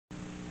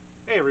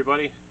Hey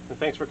everybody, and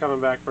thanks for coming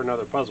back for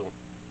another puzzle.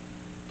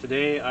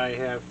 Today I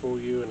have for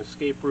you an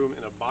escape room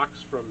in a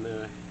box from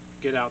the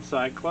Get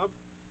Outside Club.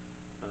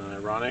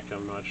 Ironic,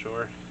 I'm not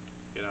sure.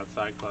 Get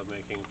Outside Club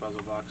making a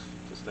puzzle box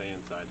to stay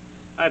inside.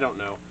 I don't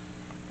know.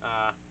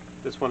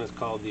 This one is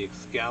called the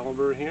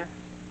Excalibur here.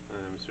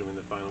 I'm assuming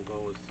the final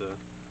goal is to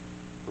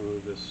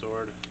remove this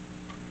sword.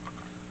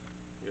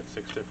 You get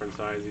 6 different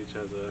sides, each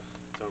has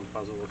its own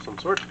puzzle of some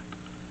sort.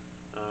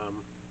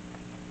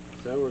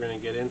 So we're going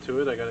to get into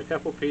it. I got a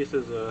couple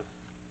pieces of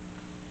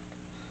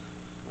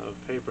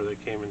paper that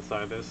came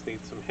inside this.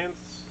 Need some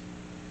hints.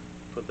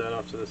 Put that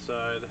off to the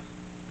side.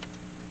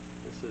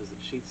 This is the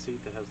cheat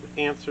sheet that has the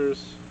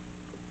answers.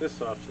 Put this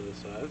off to the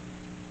side.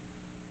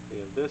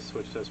 We have this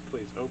which says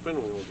please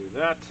open. We will do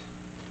that.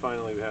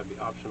 Finally we have the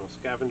optional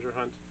scavenger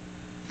hunt.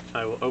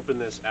 I will open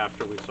this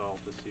after we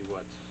solve to see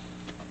what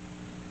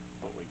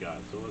we got.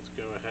 So let's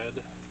go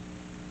ahead.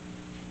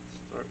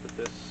 Start with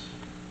this.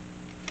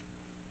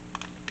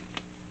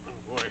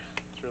 Oh boy,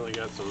 it's really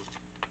got some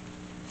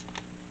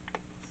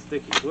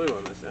sticky glue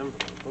on this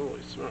envelope.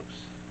 Holy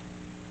smokes.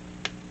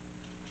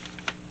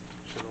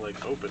 Should have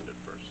like opened it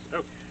first.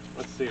 Okay,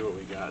 let's see what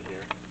we got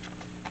here.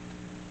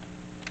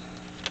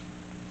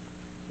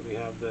 So we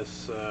have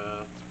this, it's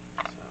out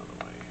of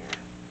the way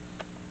here.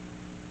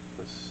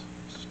 This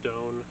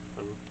stone,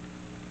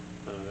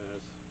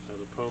 that has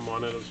a poem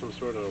on it of some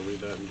sort. I'll read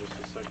that in just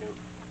a second.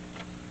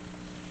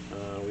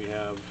 We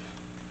have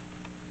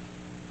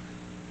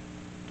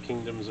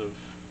Kingdoms of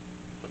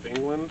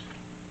England.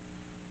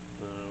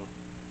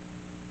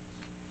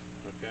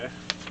 Okay.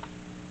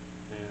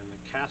 And the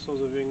Castles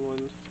of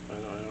England. I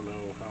don't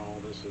know how all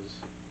this is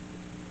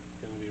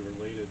going to be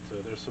related to.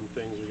 There's some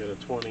things. We got a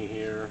 20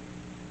 here.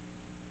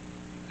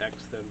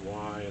 X then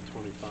Y, a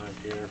 25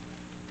 here.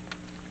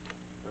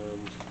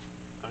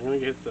 I'm going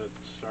to hit the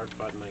start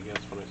button, I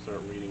guess, when I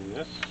start reading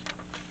this.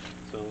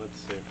 So let's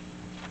see.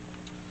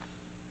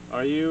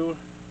 Are you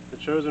the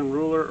chosen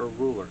ruler or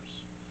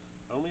rulers?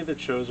 Only the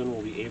chosen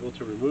will be able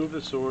to remove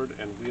the sword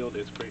and wield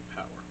its great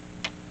power.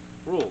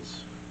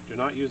 Rules. Do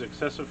not use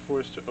excessive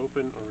force to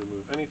open or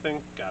remove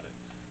anything. Got it.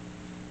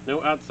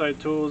 No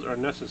outside tools are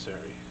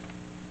necessary.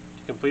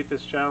 To complete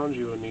this challenge,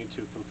 you will need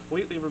to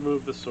completely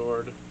remove the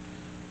sword.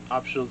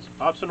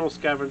 Optional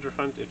scavenger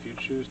hunt if you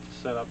choose to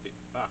set up the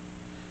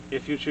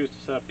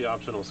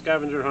optional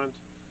scavenger hunt,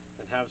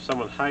 and have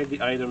someone hide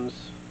the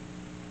items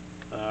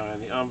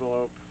in the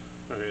envelope.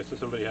 Okay, so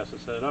somebody has to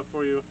set it up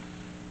for you.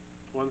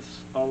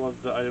 Once all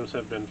of the items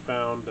have been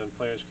found, then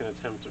players can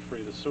attempt to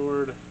free the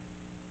sword.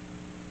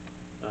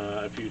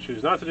 If you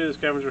choose not to do the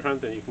scavenger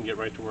hunt, then you can get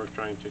right to work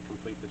trying to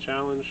complete the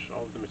challenge.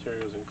 All of the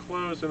materials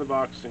enclosed in the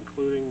box,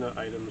 including the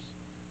items.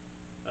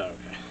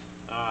 Okay.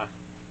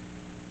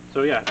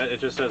 So yeah, it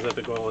just says that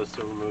the goal is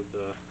to remove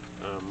the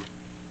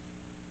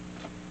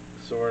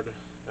sword,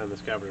 and the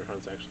scavenger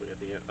hunt's actually at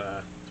the end.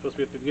 It's supposed to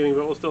be at the beginning,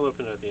 but we'll still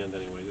open it at the end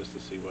anyway, just to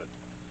see what.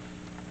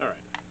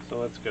 Alright, so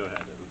let's go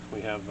ahead. And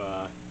we have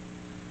a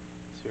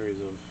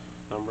series of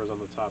numbers on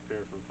the top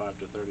here from 5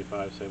 to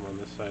 35, same on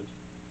this side.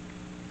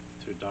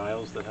 2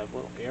 dials that have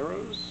little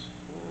arrows.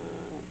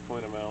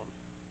 Point them out.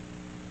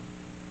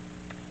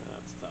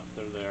 That's tough.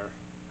 They're there.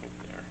 Right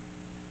there.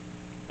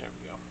 There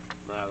we go.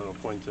 Now it'll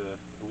point to,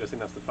 I'm guessing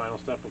that's the final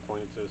step, will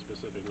point it to a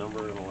specific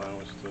number and allow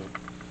us to.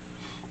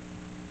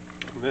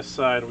 On this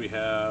side we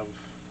have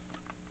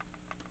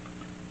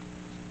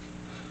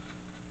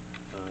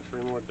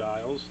 3 more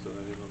dials. Do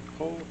I need a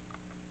pole?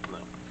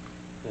 No.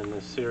 And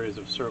this series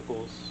of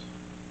circles.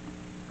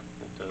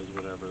 It does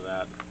whatever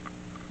that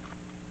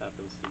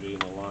happens to be,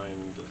 and the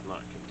line does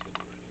not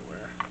continue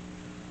anywhere.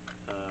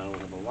 We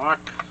have a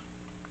lock,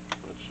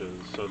 which is,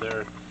 so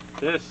there,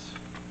 this is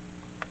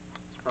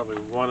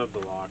probably one of the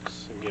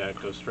locks, and yeah, it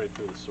goes straight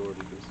through the sword.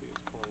 You can see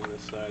it's pulling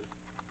this side,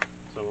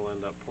 so we'll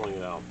end up pulling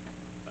it out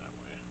that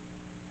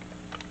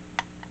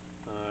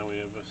way. We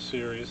have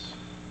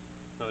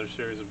another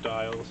series of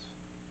dials,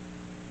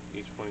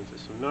 each pointing to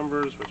some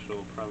numbers, which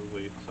will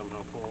probably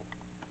somehow pull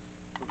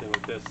something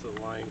like this, the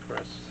lion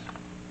crest.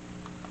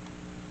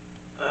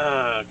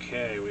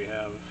 Okay, we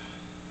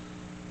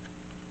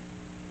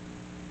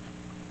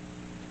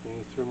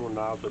need 3 more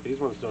knobs, but these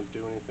ones don't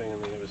do anything,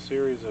 and they have a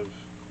series of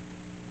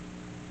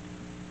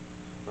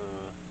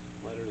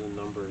letters and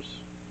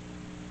numbers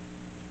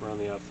around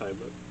the outside,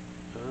 but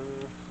I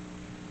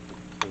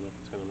don't know if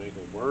it's going to make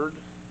a word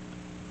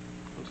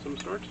of some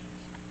sort.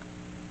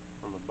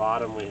 On the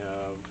bottom we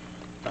have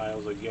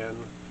dials again,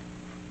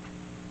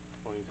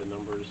 pointing to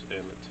numbers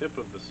and the tip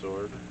of the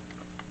sword.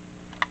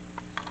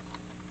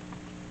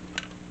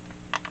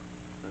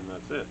 And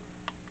that's it.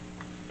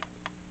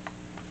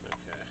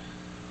 Okay.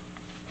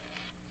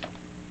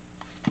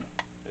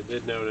 I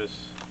did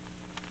notice,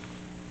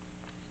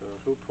 so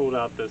who pulled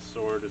out this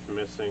sword is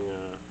missing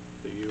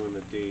the U and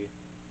the D.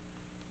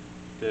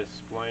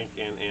 This blank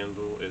and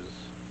anvil is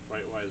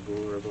Rightwise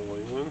Vulnerable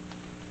England.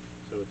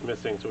 So it's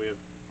missing, so we have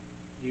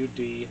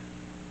UD,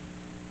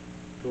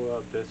 pull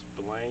out this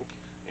blank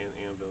and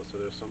anvil, so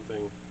there's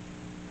something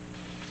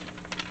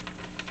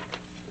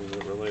Is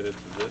it related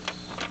to this,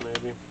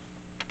 maybe?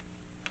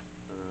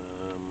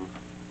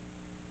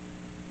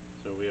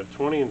 So we have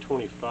 20 and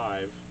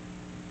 25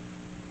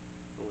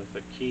 with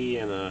a key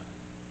and a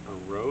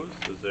rose.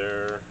 Is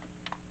there?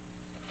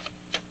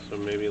 So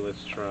maybe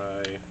let's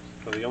try.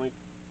 So the only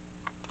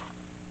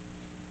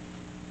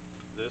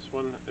this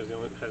one is the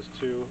only has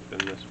 2,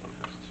 and this one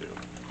has 2.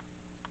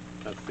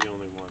 That's the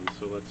only one.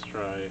 So let's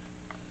try.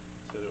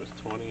 Said it was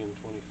 20 and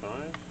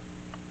 25.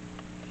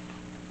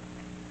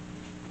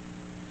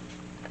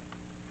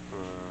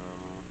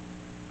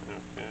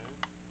 Okay.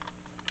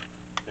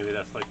 Maybe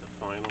that's like the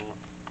final.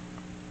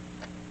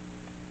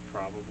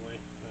 Probably.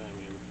 I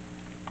mean.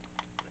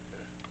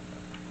 Okay.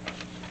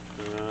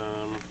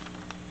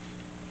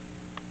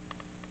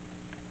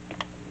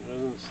 It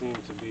doesn't seem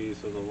to be.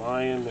 So the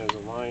lion. There's a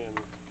lion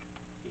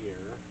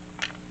here.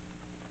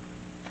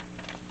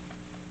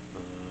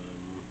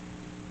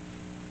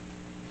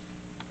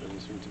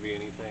 Doesn't seem to be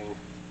anything.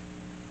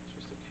 It's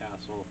just a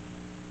castle.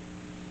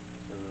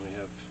 And then we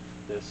have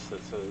this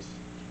that says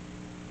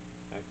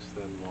X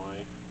then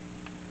Y.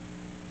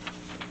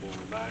 Nothing on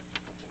the back,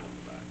 nothing on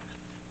the back.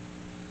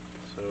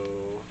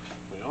 So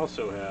we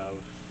also have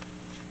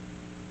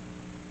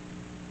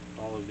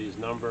all of these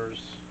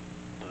numbers,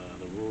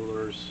 the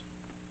rulers,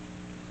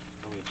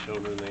 how many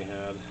children they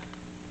had.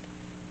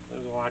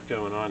 There's a lot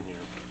going on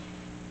here.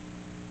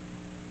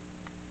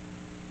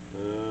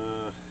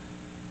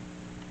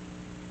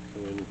 So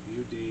in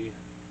UD, these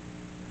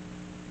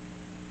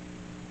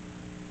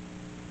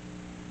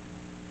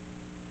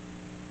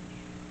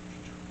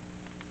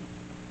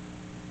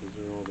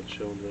are all the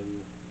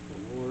children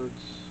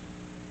awards.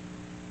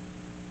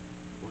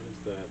 What is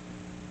that?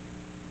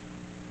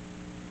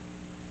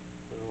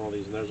 What are all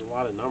these? There's a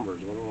lot of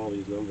numbers. What do all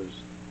these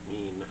numbers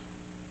mean?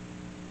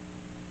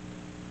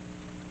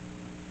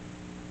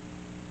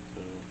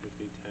 So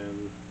 50,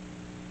 10.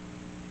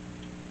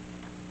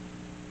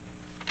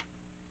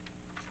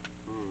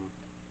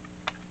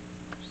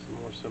 Some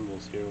more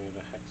symbols here. We have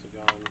a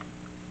hexagon.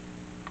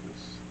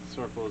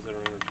 Circles that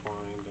are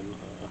intertwined, and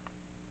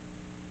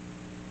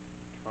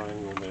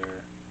triangle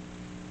there.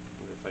 I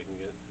wonder if I can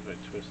get, if I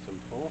twist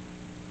and pull.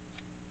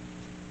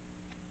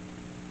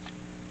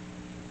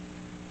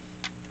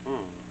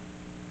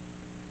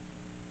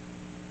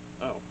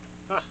 Oh,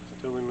 I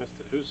totally missed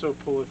it. Whoso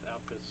pulleth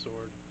out this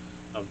sword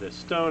of this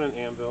stone and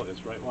anvil is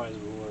rightwise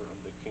ruler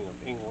of the King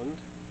of England,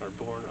 or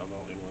born of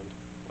all England,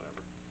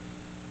 whatever.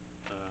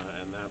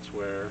 And that's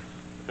where,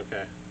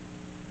 okay.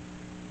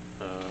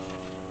 A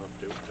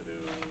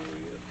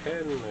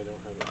pen. I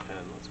don't have a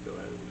pen. Let's go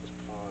ahead and just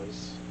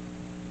pause.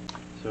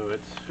 So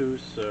it's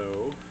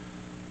whoso.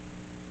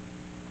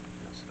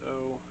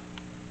 S-O.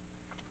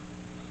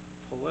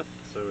 Pulleth.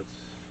 So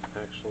it's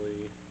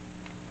actually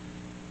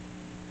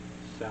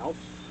south.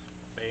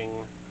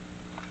 Bang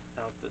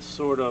out the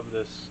sword of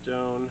this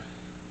stone.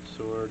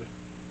 Sword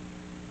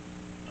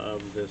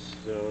of this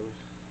stone.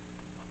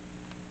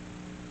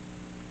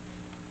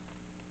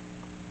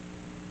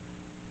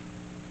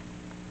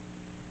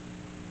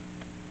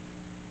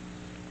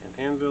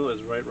 Anvil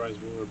is right rise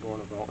ruler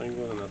born of all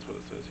England, and that's what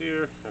it says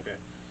here. Okay,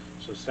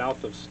 so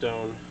south of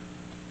stone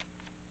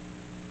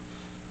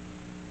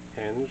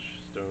henge,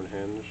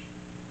 Stonehenge,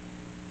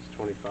 it's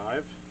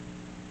 25,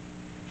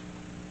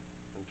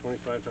 and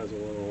 25 has a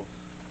little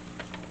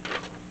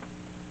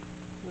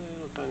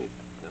tiny. I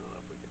don't know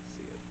if we can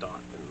see a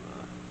dot in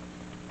the.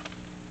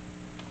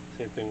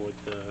 Same thing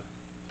with the.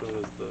 So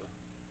is the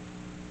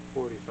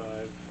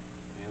 45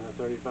 and the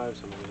 35.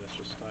 So maybe that's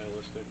just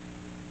stylistic.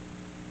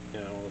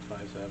 Yeah, all the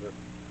 5s have it.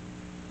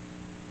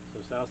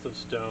 So south of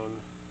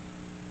stone.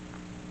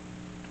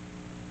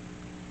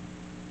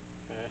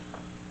 Okay.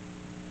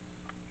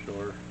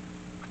 Sure.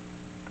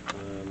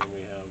 And then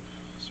we have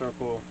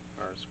circle,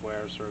 or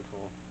square,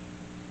 circle.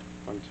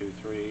 1, 2,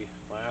 3.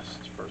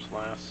 Last, first,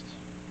 last.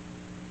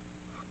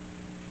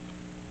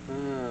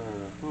 We're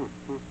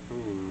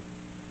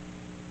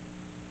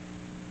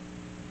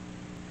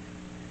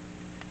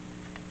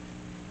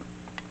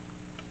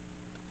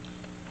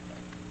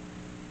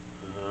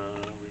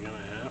gonna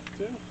have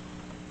to.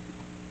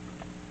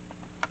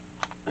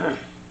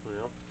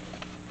 Well,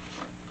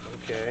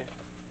 okay.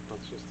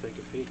 Let's just take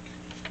a peek.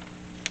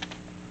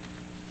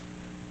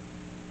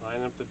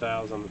 Line up the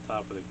dials on the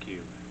top of the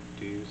cube.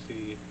 Do you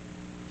see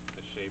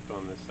a shape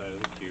on this side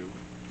of the cube?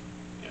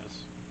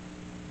 Yes.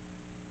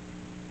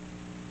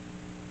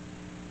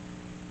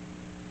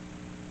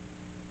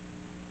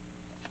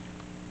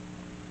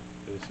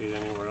 Do you see it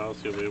anywhere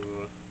else? You'll be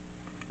able to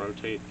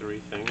rotate 3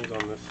 things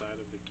on this side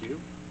of the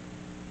cube.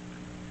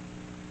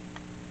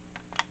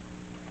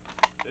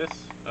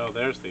 This? Oh,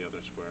 there's the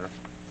other square.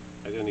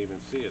 I didn't even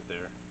see it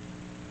there.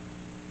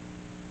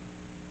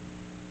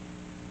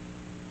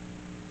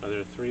 Are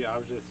there 3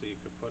 objects that you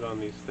could put on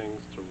these things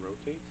to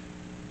rotate?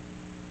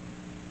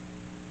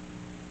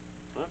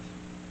 What?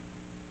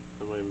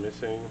 Am I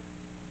missing?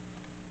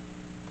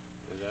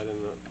 Is that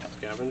in the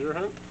scavenger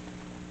hunt?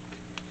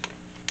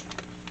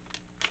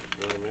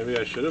 Well, maybe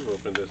I should have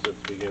opened this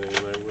at the beginning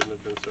and I wouldn't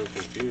have been so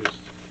confused.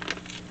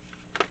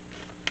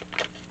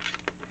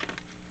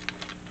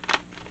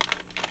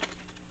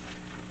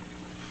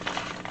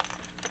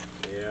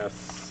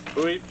 Yes.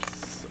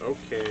 Oops.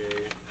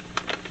 Okay.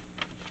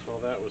 Well,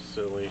 that was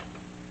silly.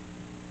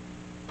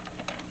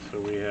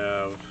 So we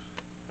have,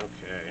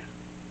 okay.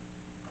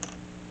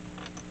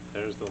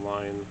 There's the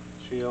line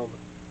shield,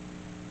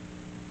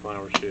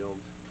 flower shield,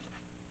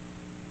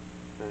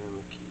 and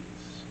the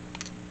keys.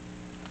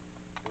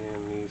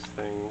 And these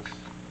things.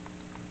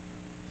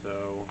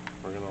 So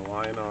we're going to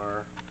line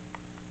our,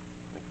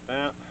 like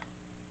that.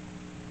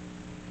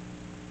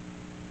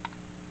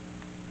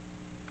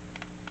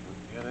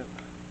 Get it? Like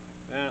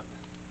that.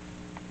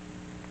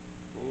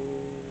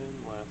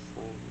 And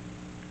lastly,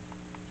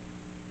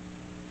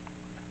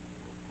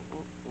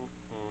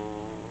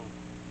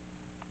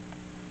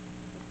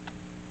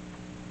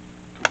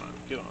 come on,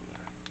 get on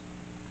there.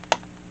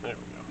 There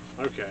we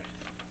go. Okay.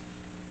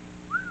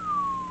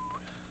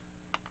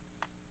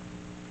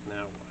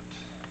 Now what?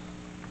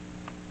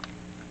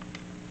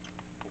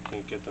 I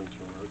can't get them to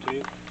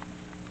rotate.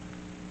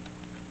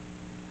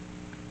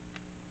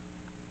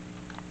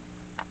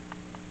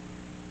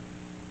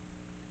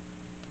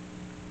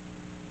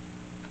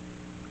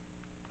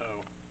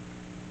 Oh.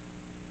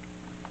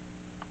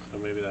 So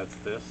maybe that's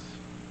this.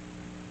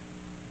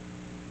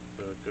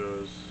 So it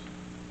goes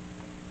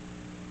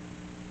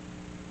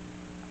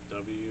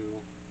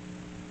W,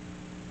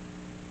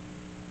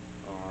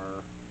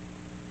 R,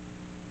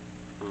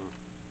 and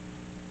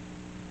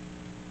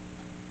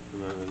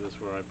then is this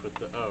where I put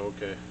the, oh,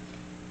 okay.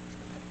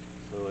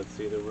 So let's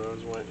see, the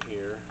rose went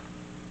here.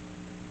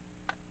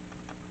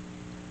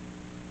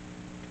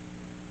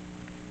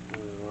 The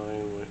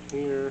line went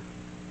here.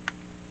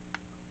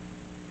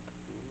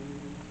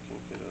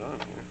 Can't get it on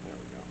here. There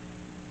we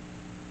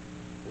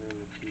go.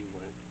 And the key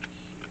went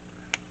here.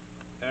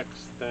 X,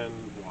 then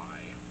Y.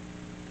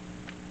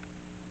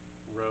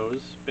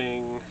 Rose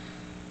being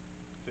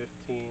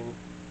 15,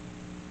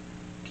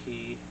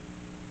 key,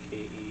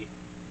 K-E,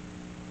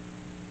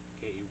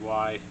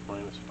 K-E-Y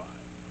minus 5.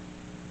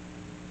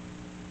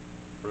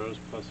 Rose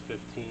plus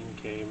 15,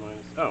 K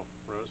minus, oh,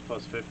 rose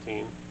plus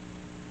 15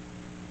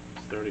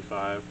 is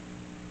 35.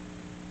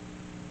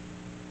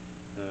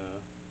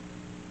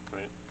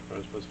 Right,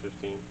 rose plus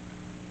 15.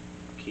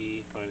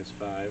 Key minus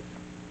 5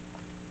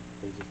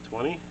 is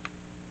 20.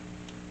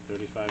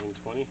 35 and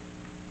 20.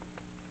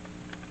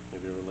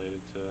 Maybe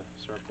related to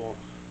circle.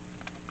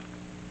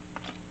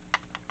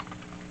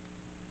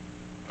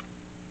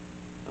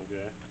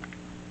 Okay.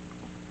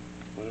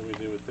 What do we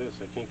do with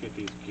this? I can't get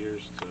these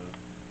gears to...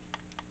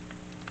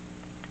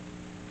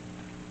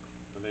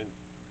 Are they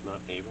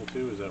not able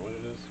to? Is that what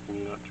it is? Can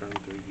you not turn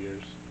 3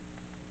 gears?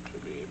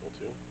 Should be able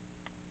to.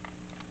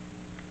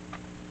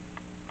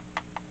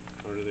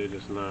 Or do they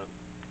just not?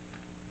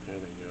 There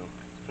they go.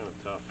 It's kind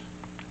of tough.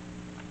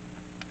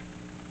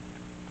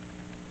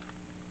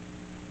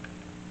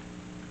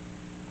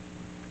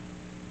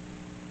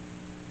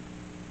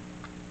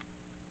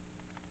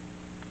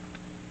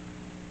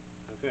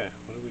 Okay,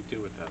 what do we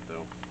do with that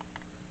though?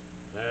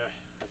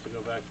 Have to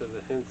go back to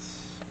the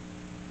hints.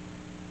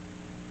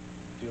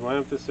 Do you line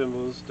up the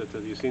symbols? Do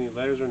you see any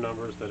letters or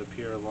numbers that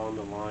appear along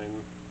the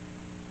line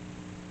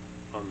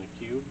on the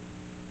cube?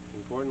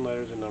 Important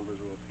letters and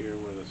numbers will appear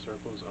where the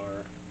circles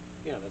are.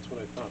 Yeah, that's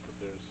what I thought, but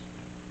there's...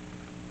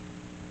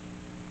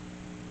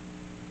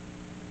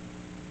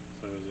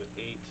 So is it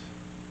 8?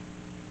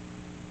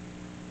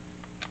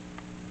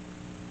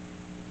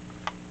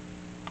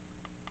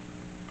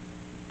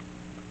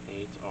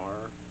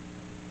 R,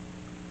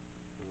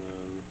 and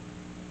then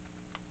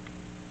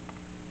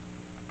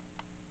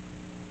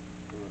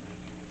doesn't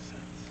make any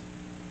sense.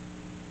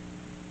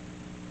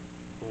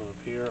 Will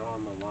appear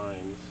on the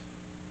lines.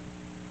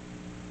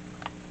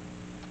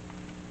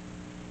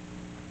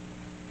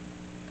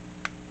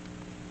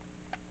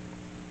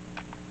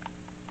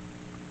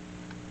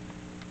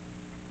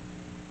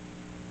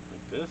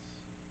 Like this.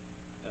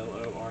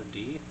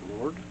 L-O-R-D,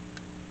 Lord.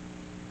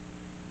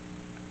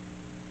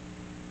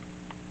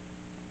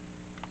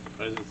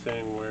 Is it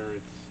saying where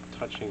it's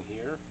touching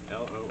here?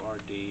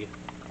 L-O-R-D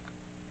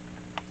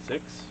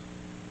 6?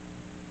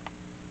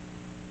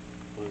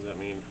 What does that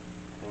mean?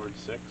 Lord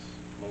 6?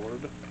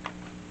 Lord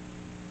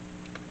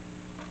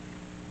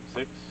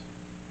 6?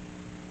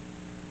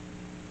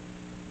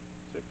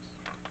 6?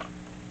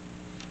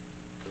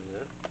 Is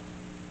there?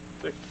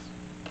 6.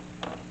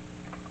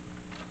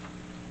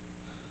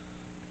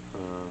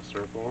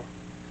 Circle.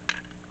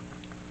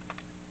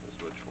 Is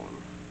which one?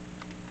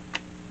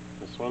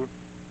 This one?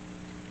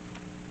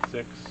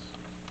 6,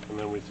 and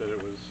then we said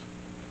it was,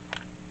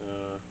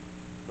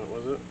 what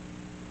was it?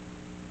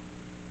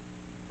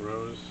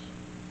 Rose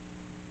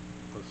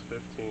plus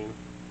 15, and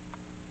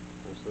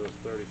so it's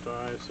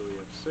 35, so we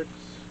have 6,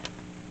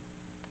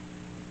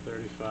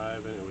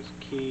 35, and it was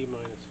key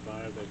minus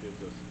 5, that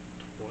gives us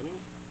 20,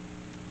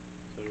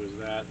 so it was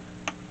that,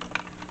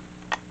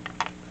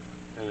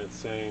 and it's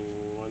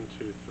saying 1,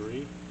 2,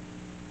 3,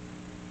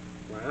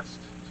 last,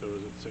 so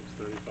is it 6,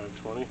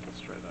 35, 20? Let's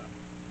try that.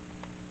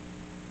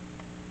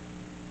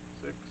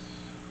 6,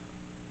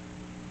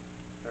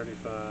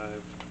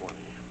 35, 20.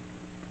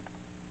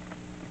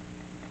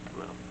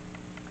 No.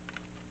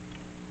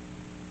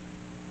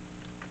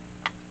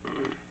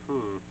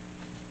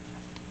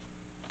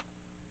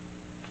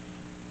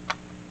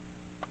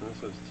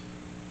 says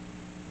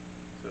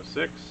so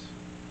 6.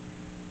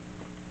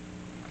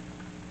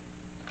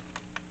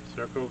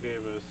 Circle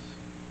gave us,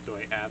 do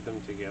I add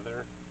them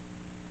together?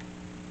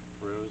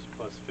 Rows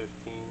plus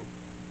 15.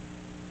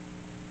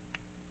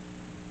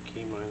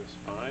 Key minus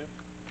 5.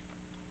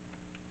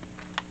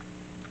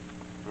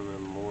 And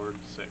then Lord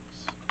 6.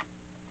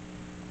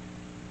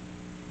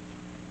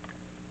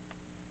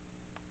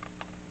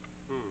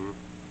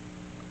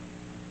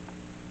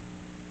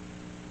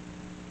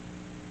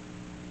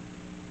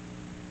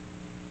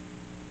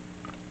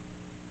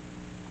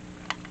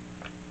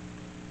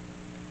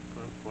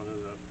 What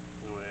is that?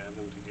 Do I add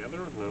them together?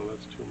 No,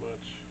 that's too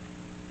much.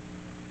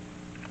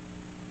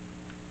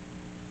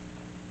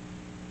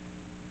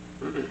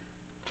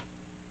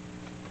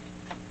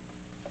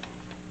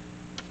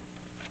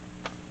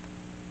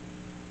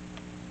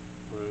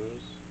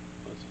 Rows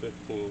plus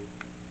 15.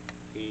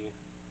 P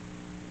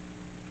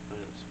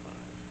minus 5.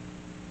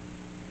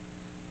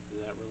 Is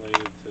that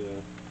related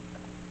to...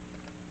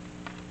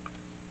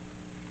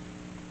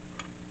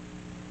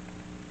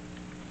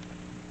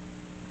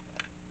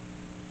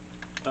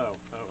 Oh.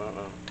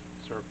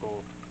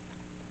 Circle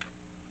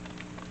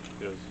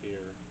goes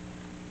here.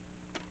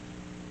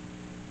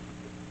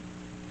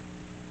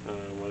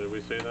 What did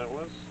we say that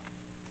was?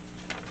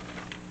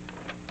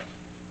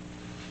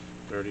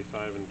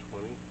 35 and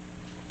 20.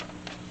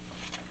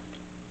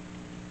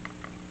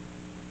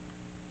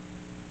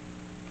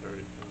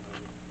 35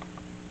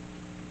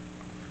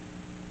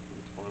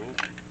 and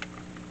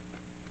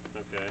 20.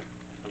 Okay,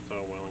 that's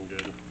all well and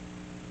good.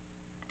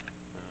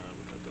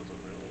 But that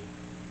doesn't really...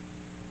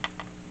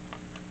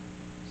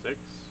 6?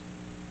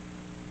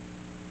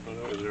 Oh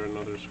no, is there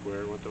another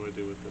square? What do I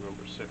do with the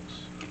number 6?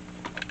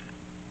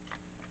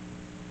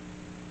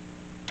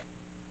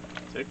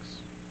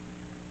 6?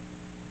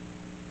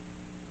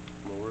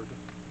 Lord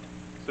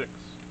 6.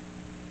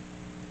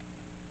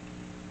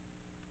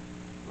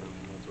 I mean,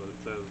 that's what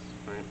it says,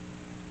 right?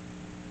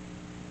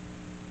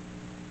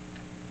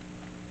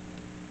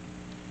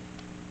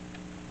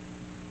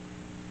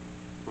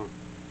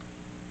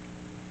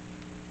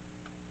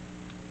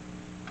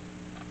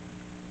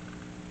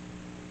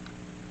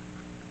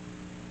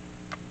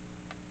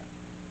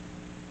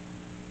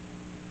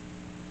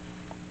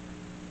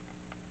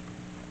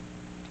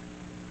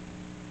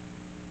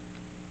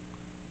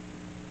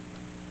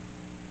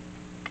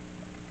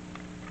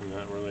 And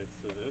that relates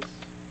to this.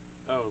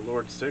 Oh,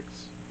 Lord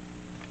 6.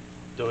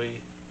 Doi,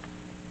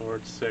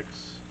 Lord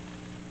 6.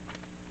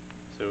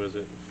 So is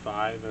it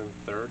 5 and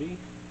 30?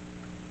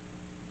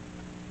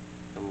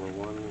 Number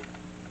 1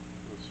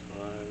 is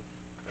 5,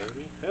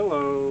 30.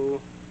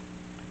 Hello!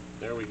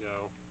 There we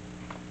go.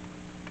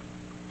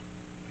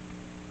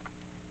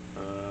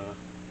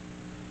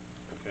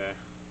 Okay.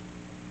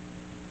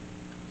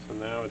 So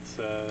now it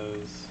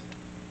says,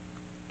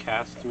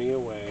 cast me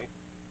away.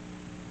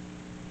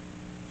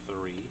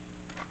 3.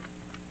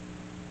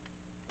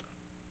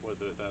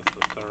 Whether that's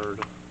the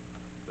third,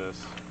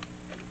 this,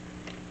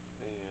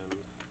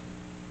 and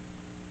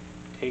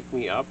take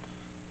me up,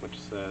 which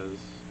says,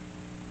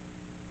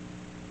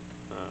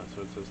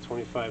 so it says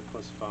 25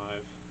 plus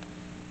 5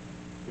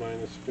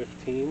 minus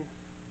 15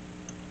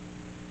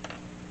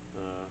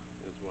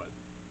 is what,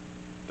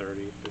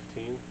 30,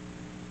 15,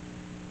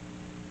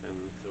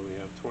 and so we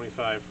have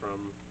 25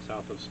 from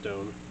south of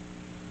stone,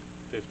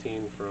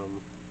 15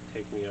 from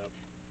take me up,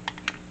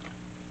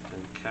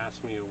 and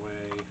cast me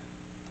away.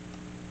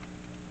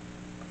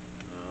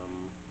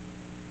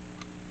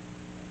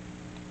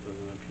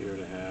 Doesn't appear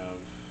to have.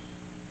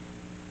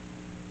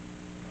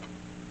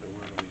 So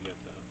where do we get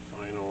the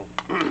final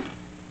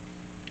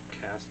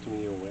cast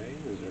me away?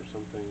 Is there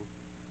something?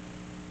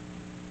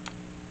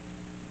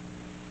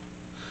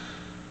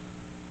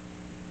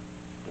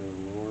 The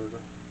Lord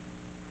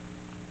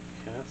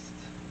cast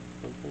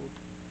something?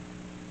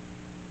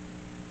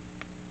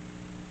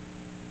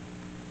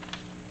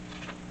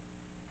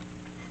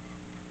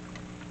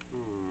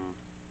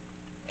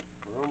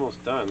 We're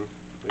almost done.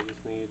 We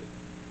just need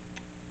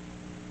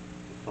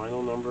the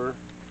final number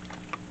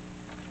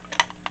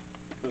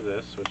for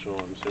this, which will,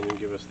 I'm assuming,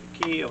 give us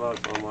the key, allow us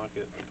to unlock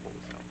it, and pull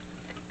this out.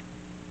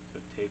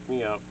 So take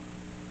me up,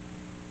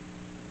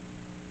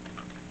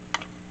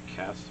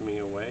 cast me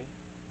away,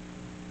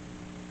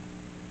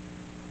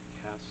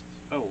 cast,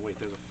 oh wait,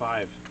 there's a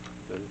 5.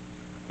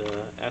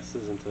 The S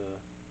isn't a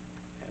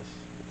S,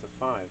 it's a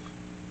 5.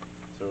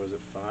 So is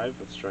it 5?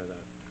 Let's try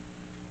that.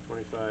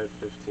 25,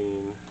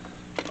 15,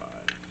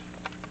 5.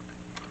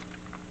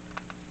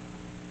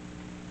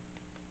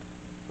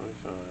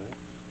 25,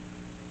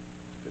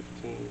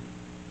 15,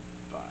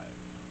 5.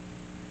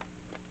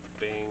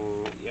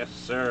 Bing. Yes,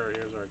 sir.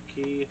 Here's our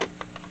key.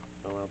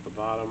 Fill out the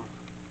bottom.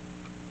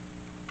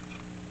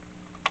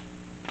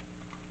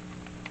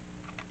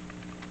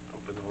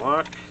 Open the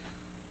lock.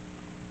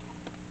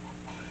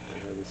 Go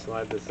ahead and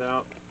slide this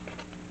out.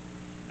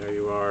 There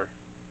you are.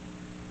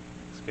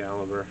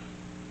 Excalibur.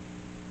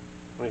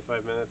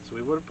 25 minutes.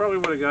 We probably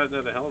would have gotten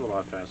it a hell of a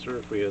lot faster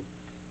if we had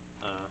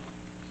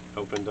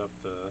opened up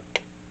the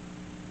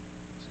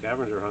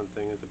scavenger hunt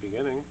thing at the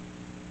beginning.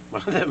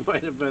 That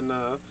might have been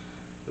the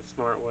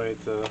smart way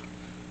to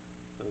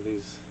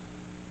these.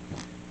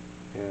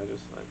 Yeah,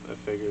 just I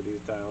figured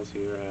these dials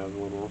here have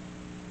little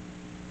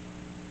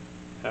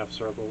half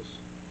circles.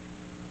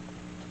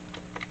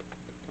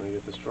 Can I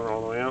get this drawer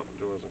all the way out? The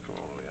drawer doesn't come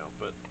all the way out,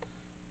 but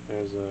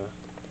there's a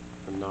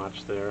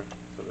notch there,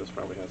 so this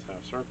probably has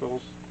half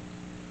circles.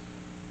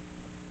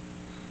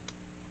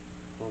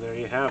 Well, there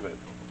you have it.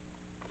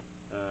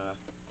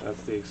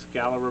 That's the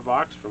Excalibur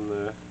box from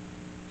the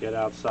Get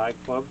Outside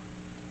Club.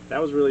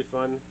 That was really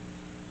fun.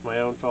 My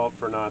own fault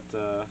for not,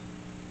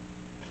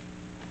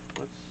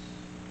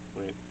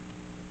 wait,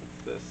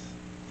 what's this?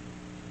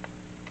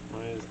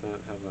 Why does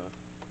that have a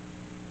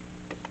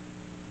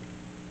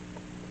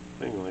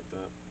thing like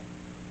that?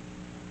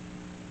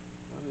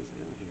 What is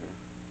in here?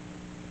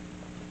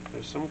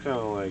 There's some kind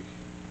of like,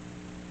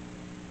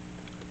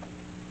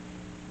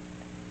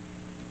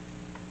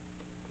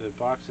 the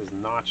box is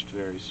notched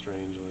very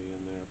strangely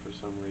in there for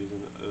some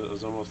reason. It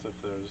was almost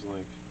if there's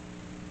like,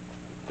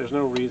 there's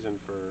no reason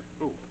for,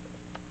 ooh.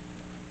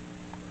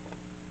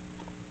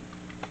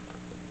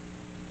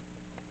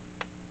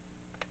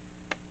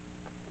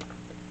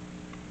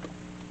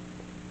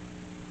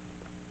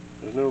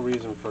 There's no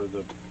reason for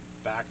the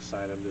back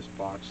side of this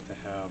box to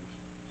have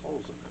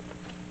holes in it,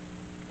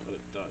 but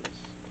it does,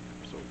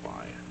 so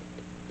why?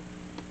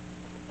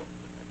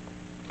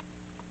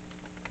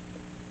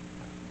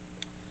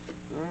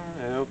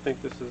 I don't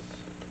think this is,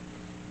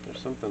 there's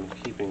something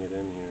keeping it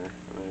in here,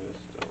 and I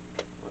just don't,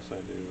 unless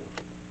I do.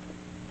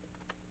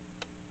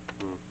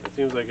 It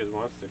seems like it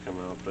wants to come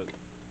out, but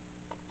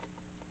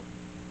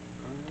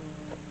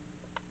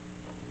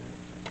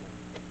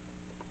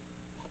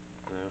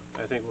no,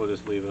 I think we'll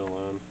just leave it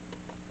alone.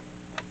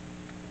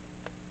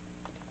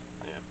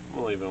 Yeah,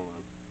 we'll leave it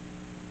alone.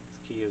 This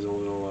key is a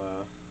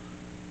little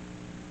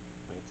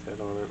lights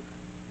head on it.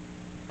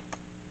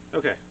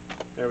 Okay,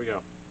 there we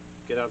go.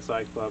 Get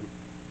Outside Club,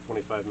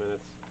 25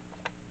 minutes.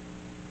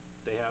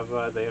 They have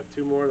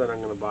 2 more that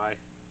I'm going to buy.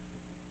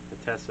 I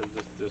tested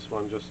this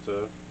one just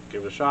to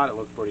give it a shot. It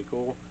looked pretty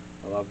cool.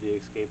 I love the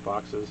escape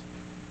boxes.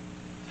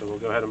 So we'll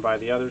go ahead and buy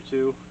the other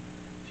 2.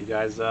 If you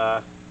guys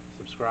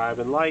subscribe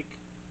and like,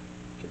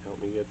 it can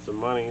help me get some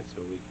money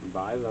so we can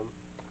buy them.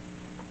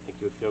 I think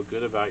you would feel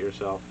good about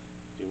yourself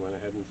if you went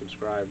ahead and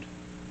subscribed.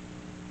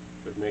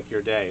 It would make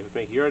your day. It would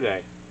make your day.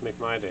 It would make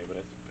my day, but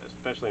it's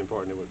especially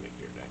important it would make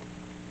your day.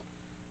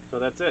 So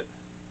that's it.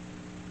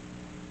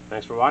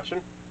 Thanks for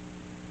watching,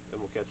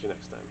 and we'll catch you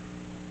next time.